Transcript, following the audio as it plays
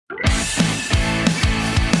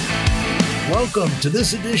Welcome to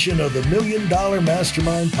this edition of the Million Dollar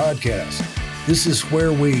Mastermind podcast. This is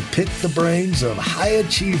where we pick the brains of high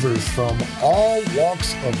achievers from all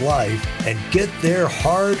walks of life and get their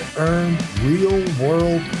hard-earned,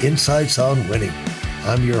 real-world insights on winning.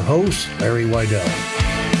 I'm your host, Larry Weidel.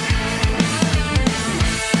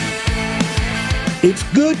 It's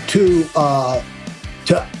good to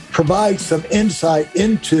provide some insight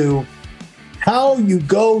into how you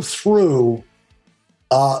go through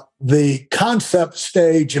the concept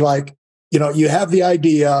stage. Like, you have the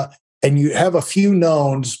idea and you have a few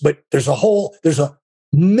knowns, but there's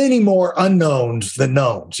many more unknowns than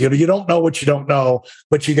knowns. You don't know what you don't know,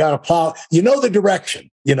 but you got to plow. The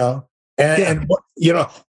direction. And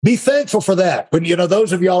be thankful for that. But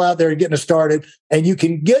those of y'all out there getting started, and you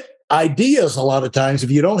can get ideas a lot of times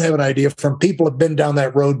if you don't have an idea from people who've been down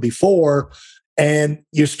that road before, and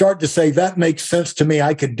you start to say that makes sense to me.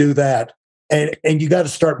 I could do that. And you got to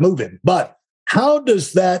start moving. But how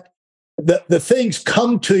does the things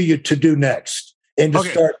come to you to do next and to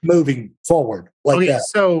start moving forward like that?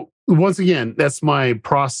 So once again, that's my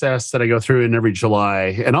process that I go through in every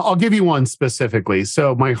July. And I'll give you one specifically.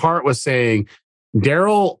 So my heart was saying,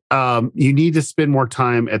 Derral, you need to spend more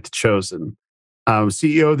time at The Chosen.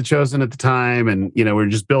 CEO of The Chosen at the time. And, we were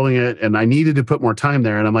just building it. And I needed to put more time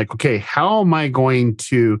there. And I'm like, okay, how am I going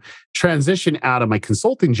to transition out of my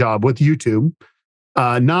consulting job with YouTube?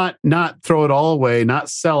 Not throw it all away, not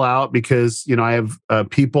sell out, because, I have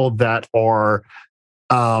people that are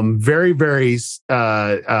very, very,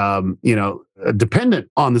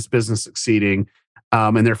 dependent on this business succeeding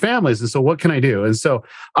and their families. And so what can I do? And so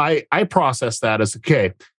I process that as,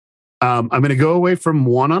 okay, I'm going to go away from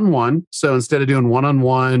one-on-one. So instead of doing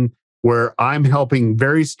one-on-one where I'm helping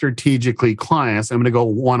very strategically clients, I'm going to go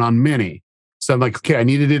one-on-many. So I'm like, okay, I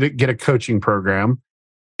needed to get a coaching program,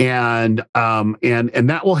 and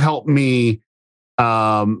that will help me,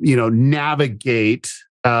 navigate,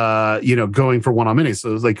 going for one-on-many.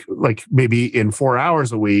 So it's like maybe in 4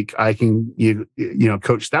 hours a week, I can,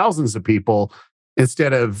 coach thousands of people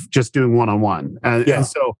instead of just doing one-on-one. And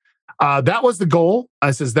so that was the goal.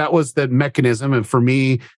 That was the mechanism. And for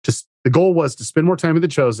me, the goal was to spend more time with The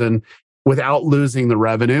Chosen without losing the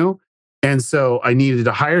revenue. And so I needed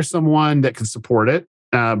to hire someone that could support it,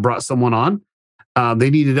 brought someone on.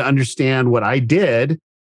 They needed to understand what I did,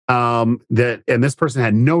 and this person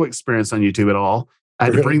had no experience on YouTube at all. I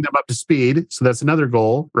had to bring them up to speed. So that's another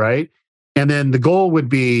goal, right? And then the goal would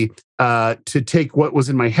be to take what was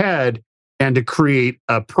in my head and to create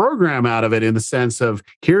a program out of it, in the sense of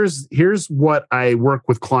here's what I work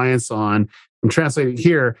with clients on. I'm translating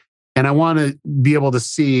here, and I want to be able to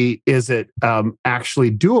see, is it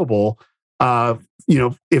actually doable?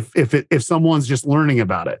 If someone's just learning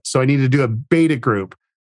about it. So I need to do a beta group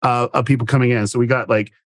of people coming in. So we got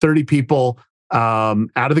like 30 people out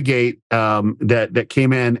of the gate that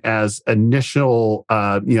came in as initial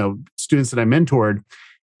students that I mentored,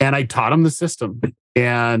 and I taught them the system.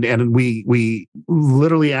 And we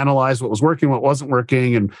literally analyzed what was working, what wasn't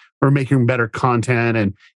working, and we're making better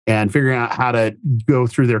content and figuring out how to go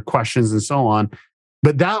through their questions and so on.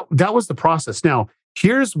 But that was the process. Now,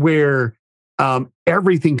 here's where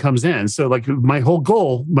everything comes in. So like my whole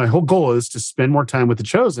goal is to spend more time with The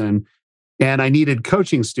Chosen, and I needed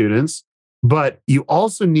coaching students, but you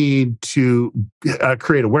also need to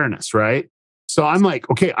create awareness, right? So I'm like,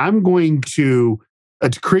 okay, I'm going to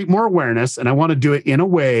create more awareness, and I want to do it in a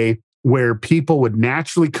way where people would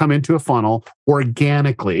naturally come into a funnel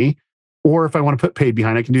organically, or if I want to put paid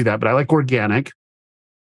behind, I can do that, but I like organic.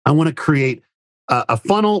 I want to create a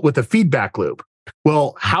funnel with a feedback loop.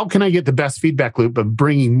 Well, how can I get the best feedback loop of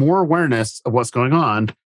bringing more awareness of what's going on?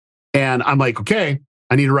 And I'm like, okay,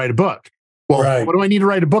 I need to write a book. Well, What do I need to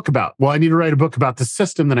write a book about? Well, I need to write a book about the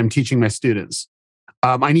system that I'm teaching my students.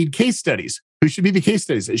 I need case studies. Who should be the case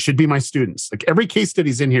studies? It should be my students. Like every case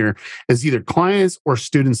studies in here is either clients or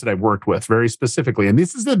students that I've worked with very specifically. And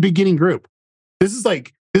this is the beginning group. This is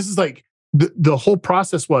like the whole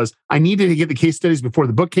process was I needed to get the case studies before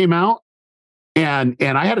the book came out. And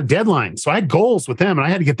I had a deadline. So I had goals with them, and I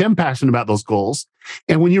had to get them passionate about those goals.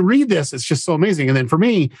 And when you read this, it's just so amazing. And then for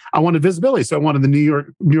me, I wanted visibility. So I wanted the New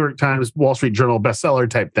York Times, Wall Street Journal bestseller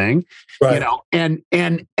type thing, and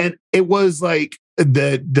it was like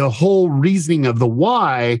the whole reasoning of the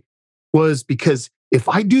why was because if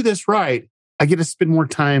I do this right, I get to spend more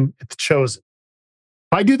time at The Chosen.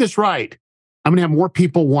 If I do this right, I'm going to have more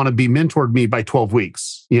people want to be mentored me by 12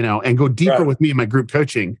 weeks, and go deeper with me in my group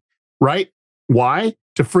coaching, right? Why?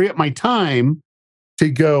 To free up my time to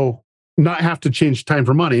go, not have to change time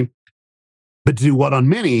for money, but to do one on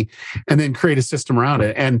many and then create a system around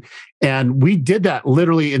it. And we did that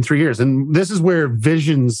literally in 3 years. And this is where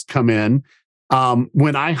visions come in.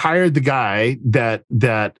 When I hired the guy that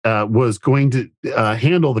was going to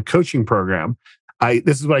handle the coaching program,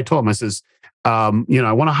 this is what I told him. I says, I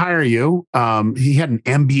want to hire you. He had an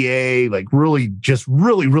MBA, like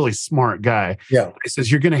really smart guy. Yeah. I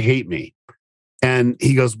says, you're going to hate me. And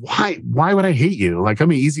he goes, why would I hate you? Like, I'm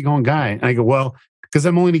an easygoing guy. And I go, well, because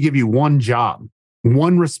I'm only going to give you one job,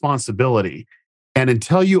 one responsibility. And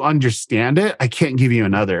until you understand it, I can't give you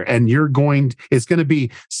another. And it's going to be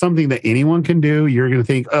something that anyone can do. You're going to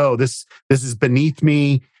think, oh, this is beneath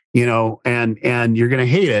me, and you're going to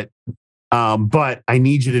hate it. But I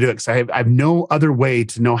need you to do it because I have no other way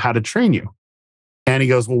to know how to train you. And he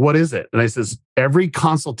goes, well, what is it? And I says, every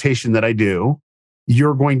consultation that I do,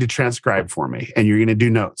 you're going to transcribe for me and you're going to do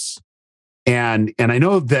notes. And I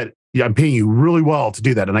know that I'm paying you really well to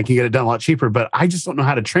do that and I can get it done a lot cheaper, but I just don't know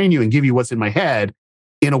how to train you and give you what's in my head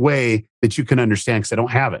in a way that you can understand because I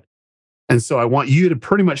don't have it. And so I want you to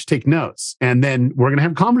pretty much take notes. And then we're going to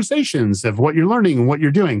have conversations of what you're learning and what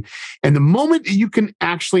you're doing. And the moment you can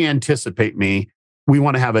actually anticipate me, we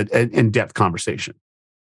want to have an in-depth conversation.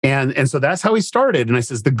 And so that's how we started. And I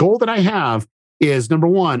says, the goal that I have is, number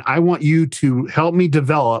one, I want you to help me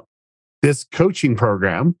develop this coaching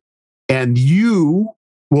program and you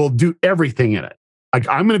will do everything in it. Like,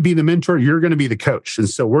 I'm going to be the mentor, you're going to be the coach. And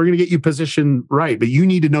so we're going to get you positioned right, but you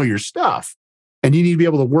need to know your stuff and you need to be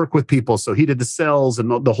able to work with people. So he did the sales and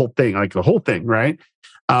the whole thing, right?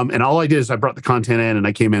 And all I did is I brought the content in and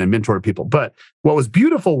I came in and mentored people. But what was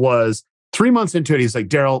beautiful was 3 months into it, he's like,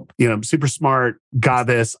 Derral, I'm super smart, got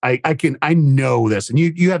this. I know this. And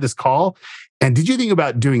you had this call. And did you think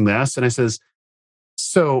about doing this? And I says,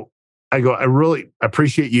 I go, I really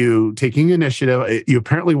appreciate you taking initiative. You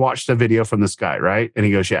apparently watched a video from this guy, right? And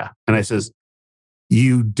he goes, yeah. And I says,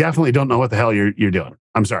 you definitely don't know what the hell you're doing.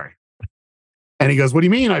 I'm sorry. And he goes, what do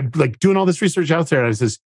you mean? I'm like doing all this research out there. And I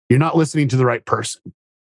says, you're not listening to the right person,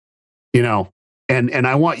 and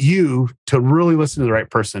I want you to really listen to the right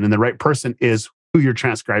person. And the right person is who you're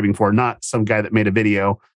transcribing for, not some guy that made a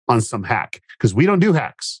video on some hack, because we don't do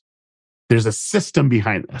hacks. There's a system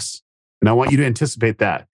behind this. And I want you to anticipate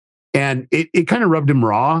that. And it kind of rubbed him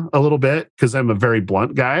raw a little bit because I'm a very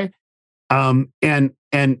blunt guy. And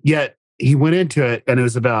yet he went into it and it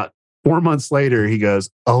was about 4 months later, he goes,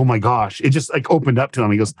 oh my gosh, it just like opened up to him.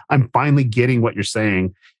 He goes, I'm finally getting what you're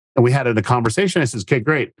saying. And we had a conversation. I says, okay,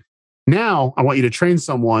 great. Now I want you to train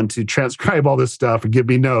someone to transcribe all this stuff and give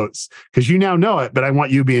me notes because you now know it, but I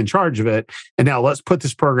want you to be in charge of it. And now let's put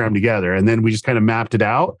this program together. And then we just kind of mapped it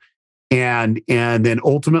out. And then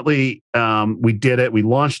ultimately, we did it. We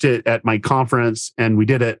launched it at my conference, and we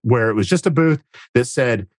did it where it was just a booth that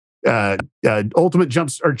said "Ultimate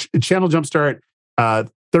Channel Jumpstart,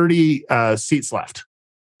 30 seats left."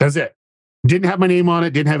 That's it. Didn't have my name on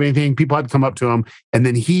it. Didn't have anything. People had to come up to him, and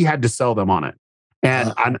then he had to sell them on it.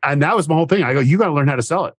 And that was my whole thing. I go, you got to learn how to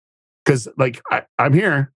sell it because, like, I'm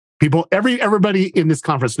here. People, everybody in this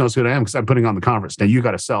conference knows who I am because I'm putting on the conference. Now you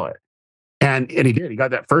got to sell it. And he did. He got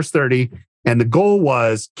that first 30. And the goal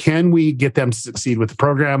was, can we get them to succeed with the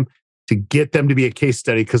program, to get them to be a case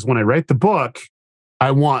study? Because when I write the book, I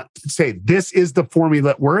want to say, this is the formula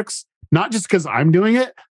that works, not just because I'm doing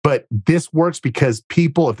it, but this works because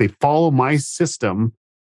people, if they follow my system,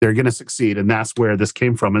 they're going to succeed. And that's where this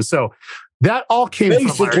came from. And so that all came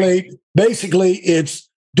from Basically, it's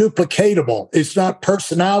duplicatable. It's not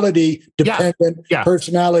personality dependent,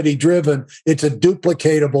 personality driven. It's a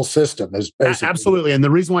duplicatable system. Absolutely. And the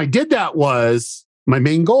reason why I did that was my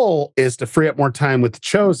main goal is to free up more time with the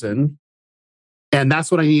chosen. And that's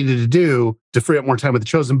what I needed to do to free up more time with the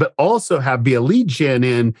chosen, but also be a lead gen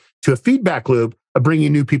in to a feedback loop of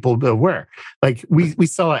bringing new people to aware. Like we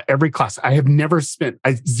sell at every class. I have never spent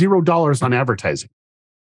 $0 on advertising.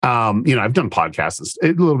 I've done podcasts a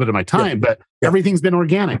little bit of my time, but everything's been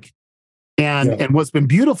organic. And what's been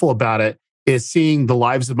beautiful about it is seeing the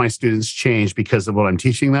lives of my students change because of what I'm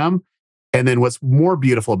teaching them. And then what's more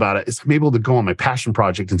beautiful about it is I'm able to go on my passion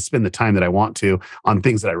project and spend the time that I want to on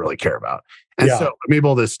things that I really care about. And so I'm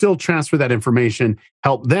able to still transfer that information,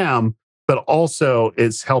 help them, but also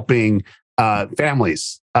it's helping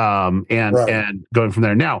families and going from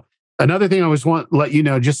there. Now, another thing I always want to let you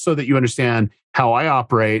know, just so that you understand how I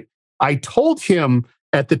operate, I told him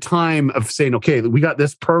at the time of saying, okay, we got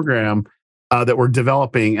this program that we're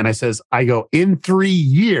developing. And I go, in 3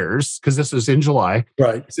 years, because this was in July,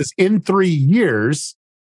 right? It says, in 3 years,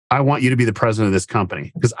 I want you to be the president of this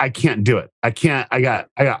company because I can't do it. I got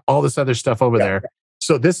all this other stuff over there.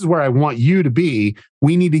 So this is where I want you to be.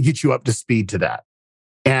 We need to get you up to speed to that.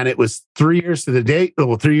 And it was 3 years to the date,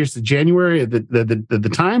 3 years to January at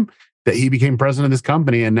the time that he became president of this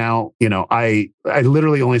company. And now, I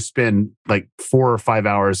literally only spend like 4 or 5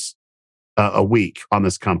 hours a week on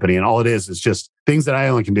this company. And all it is just things that I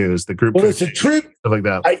only can do is the group. Well, it's a tribute. Stuff like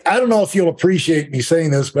that. I don't know if you'll appreciate me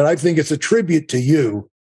saying this, but I think it's a tribute to you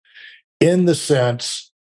in the sense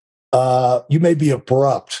you may be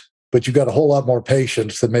abrupt, but you got a whole lot more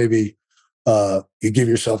patience than maybe you give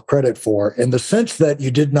yourself credit for, in the sense that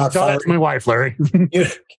you did not fire my wife, Larry.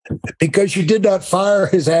 because you did not fire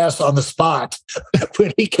his ass on the spot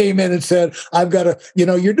when he came in and said, I've got to,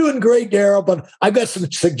 you're doing great, Derral, but I've got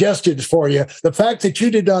some suggestions for you. The fact that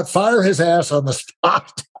you did not fire his ass on the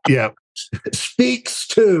spot speaks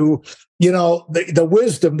to, the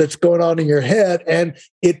wisdom that's going on in your head, and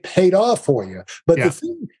it paid off for you. But the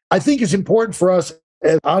thing I think is important for us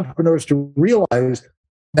as entrepreneurs to realize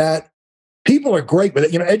that people are great with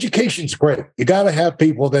it. Education's great. You got to have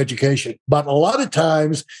people with education. But a lot of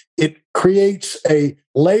times it creates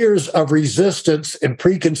layers of resistance and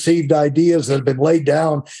preconceived ideas that have been laid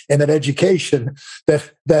down in that education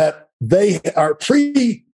that they are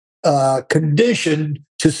conditioned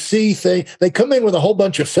to see things. They come in with a whole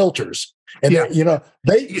bunch of filters. And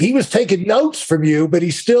he was taking notes from you, but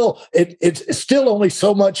it's still only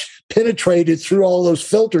so much penetrated through all those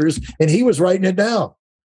filters, and he was writing it down.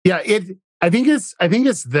 Yeah, I think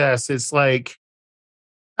it's this. It's like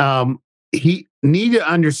he needed to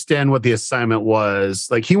understand what the assignment was.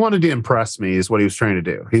 Like, he wanted to impress me is what he was trying to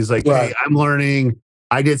do. He's like, Hey, I'm learning.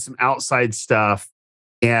 I did some outside stuff,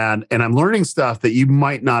 and I'm learning stuff that you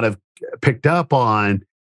might not have picked up on.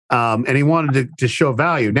 And he wanted to show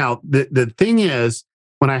value. Now, the thing is,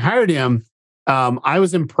 when I hired him, I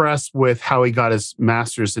was impressed with how he got his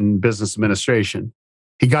master's in business administration.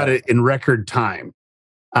 He got it in record time.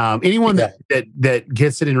 Anyone that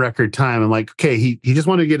gets it in record time, I'm like, okay, he just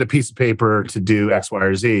wanted to get a piece of paper to do X, Y,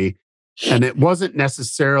 or Z. And it wasn't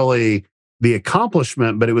necessarily the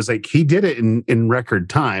accomplishment, but it was like he did it in record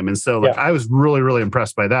time. And so I was really, really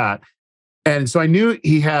impressed by that. And so I knew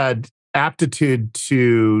he had aptitude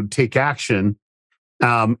to take action.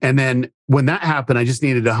 And then when that happened, I just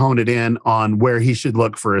needed to hone it in on where he should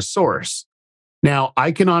look for a source. Now,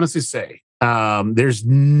 I can honestly say there's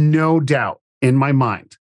no doubt in my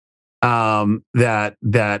mind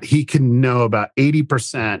that he can know about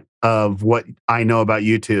 80% of what I know about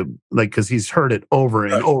YouTube, like, because he's heard it over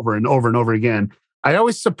and over and over and over again. I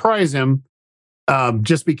always surprise him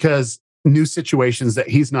just because new situations that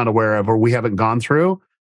he's not aware of or we haven't gone through.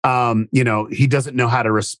 He doesn't know how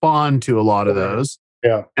to respond to a lot of those.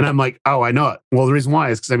 Yeah. And I'm like, oh, I know it. Well, the reason why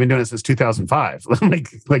is because I've been doing it since 2005.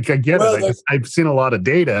 like I get it. I've seen a lot of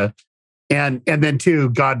data. And then too,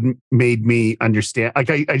 God made me understand. Like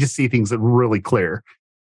I just see things that are really clear.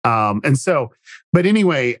 And so, but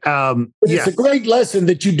anyway, it's a great lesson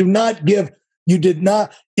that you do not give. You did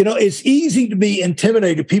not, it's easy to be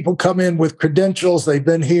intimidated. People come in with credentials. They've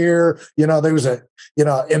been here. There was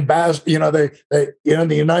ambassador, they in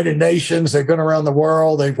the United Nations, they've been around the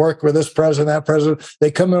world. They've worked with this president, that president.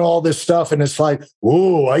 They come in all this stuff. And it's like,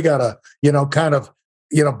 ooh, I gotta, kind of,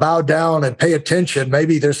 bow down and pay attention.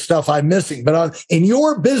 Maybe there's stuff I'm missing. But in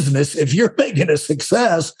your business, if you're making a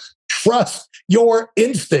success, trust your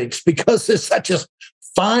instincts, because there's such a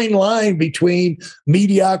fine line between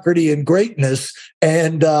mediocrity and greatness.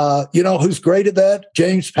 And, who's great at that?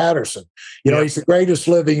 James Patterson. He's the greatest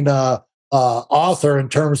living author in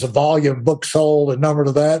terms of volume, books sold, and number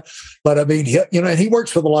to that. But I mean, he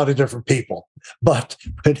works with a lot of different people. But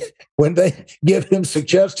when they give him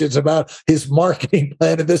suggestions about his marketing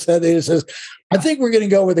plan and this, and he says, I think we're going to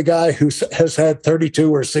go with a guy who has had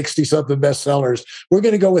 32 or 60 something bestsellers. We're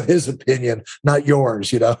going to go with his opinion, not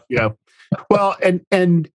yours, Yeah. Well,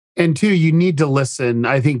 and two, you need to listen.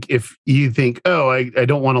 I think if you think, oh, I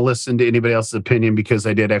don't want to listen to anybody else's opinion because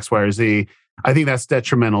I did X, Y, or Z, I think that's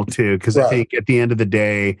detrimental too. Because I think at the end of the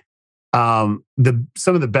day, some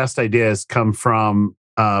of the best ideas come from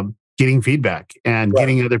getting feedback and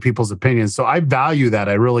getting other people's opinions. So I value that.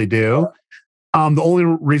 I really do. The only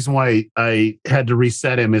reason why I had to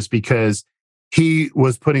reset him is because he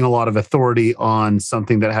was putting a lot of authority on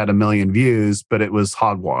something that had 1 million views, but it was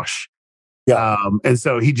hogwash. Yeah. And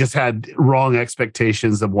so he just had wrong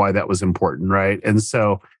expectations of why that was important, right? And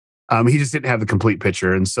so he just didn't have the complete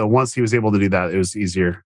picture. And so once he was able to do that, it was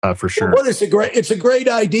easier for sure. Well, it's a great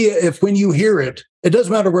idea if when you hear it, it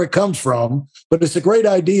doesn't matter where it comes from, but it's a great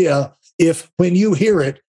idea if when you hear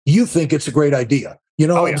it, you think it's a great idea.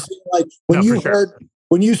 Like when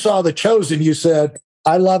when you saw The Chosen, you said,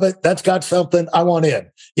 I love it. That's got something I want in,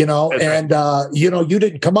 That's and, you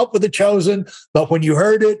didn't come up with The Chosen, but when you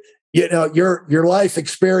heard it, your life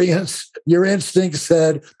experience, your instinct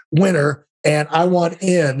said winner, and I want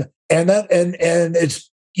in, and it's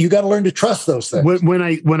you got to learn to trust those things. When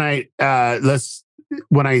I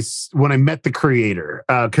met the creator,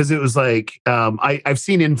 because it was like I've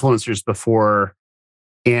seen influencers before,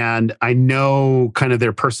 and I know kind of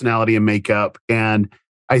their personality and makeup, and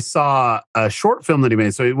I saw a short film that he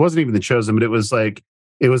made. So it wasn't even The Chosen, but it was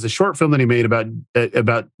a short film that he made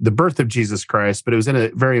about the birth of Jesus Christ, but it was in a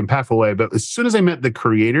very impactful way. But as soon as I met the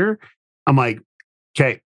creator, I'm like,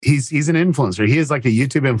 okay, he's an influencer. He is like a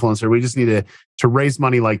YouTube influencer. We just need to raise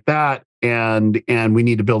money like that. And we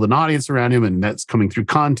need to build an audience around him. And that's coming through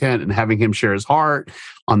content and having him share his heart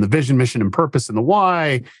on the vision, mission, and purpose and the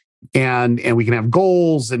why. And we can have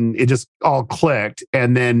goals, and it just all clicked.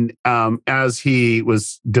 And then as he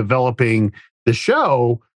was developing the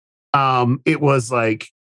show, it was like,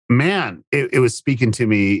 man, it was speaking to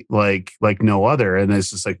me like no other. And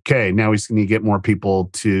it's just like, okay, now we just need to get more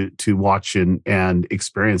people to watch and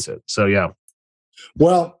experience it. So yeah.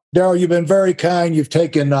 Well, Derral, you've been very kind. You've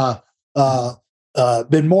taken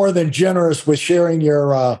been more than generous with sharing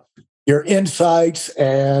your insights,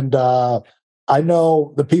 and I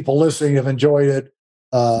know the people listening have enjoyed it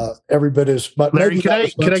every bit as much. Larry,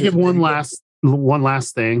 can I give one last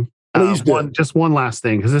thing? Please do. Just one last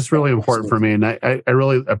thing, because it's really important for me, and I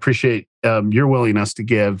really appreciate your willingness to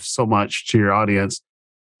give so much to your audience.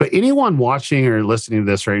 But anyone watching or listening to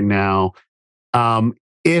this right now,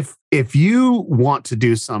 if you want to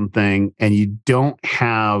do something and you don't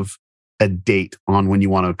have a date on when you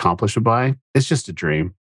want to accomplish it by, it's just a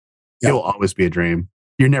dream. It will always be a dream.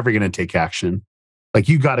 You're never going to take action. Like,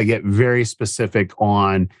 you got to get very specific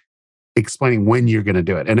on explaining when you're going to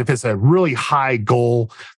do it. And if it's a really high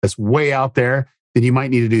goal that's way out there, then you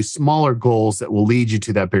might need to do smaller goals that will lead you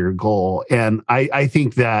to that bigger goal. And I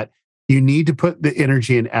think that you need to put the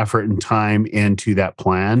energy and effort and time into that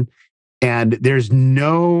plan. And there's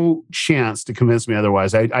no chance to convince me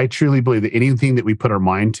otherwise. I truly believe that anything that we put our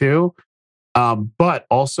mind to, but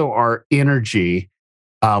also our energy,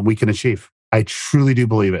 we can achieve. I truly do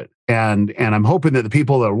believe it. And I'm hoping that the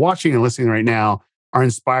people that are watching and listening right now are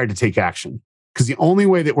inspired to take action. Because the only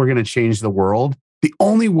way that we're going to change the world, the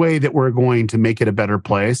only way that we're going to make it a better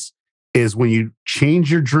place, is when you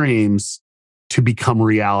change your dreams to become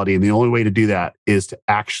reality. And the only way to do that is to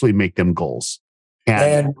actually make them goals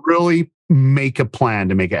and really make a plan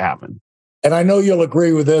to make it happen. And I know you'll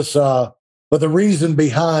agree with this, but the reason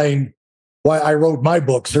behind why I wrote my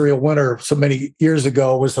book, Serial Winner, so many years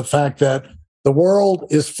ago, was the fact that the world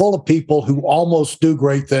is full of people who almost do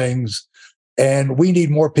great things, and we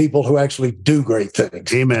need more people who actually do great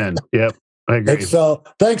things. Amen. Yep, I agree. And so,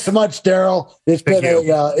 thanks so much, Derral. It's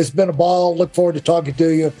been a ball. Look forward to talking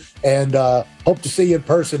to you, and hope to see you in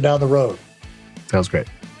person down the road. Sounds great.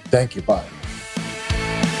 Thank you. Bye.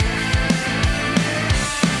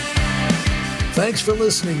 Thanks for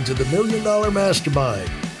listening to the Million Dollar Mastermind.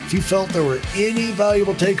 If you felt there were any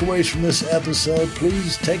valuable takeaways from this episode,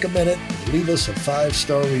 please take a minute and leave us a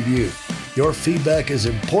 5-star review. Your feedback is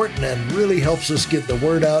important and really helps us get the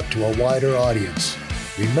word out to a wider audience.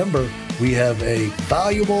 Remember, we have a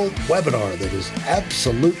valuable webinar that is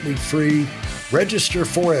absolutely free. Register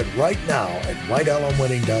for it right now at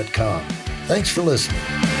WeidelOnWinning.com. Thanks for listening.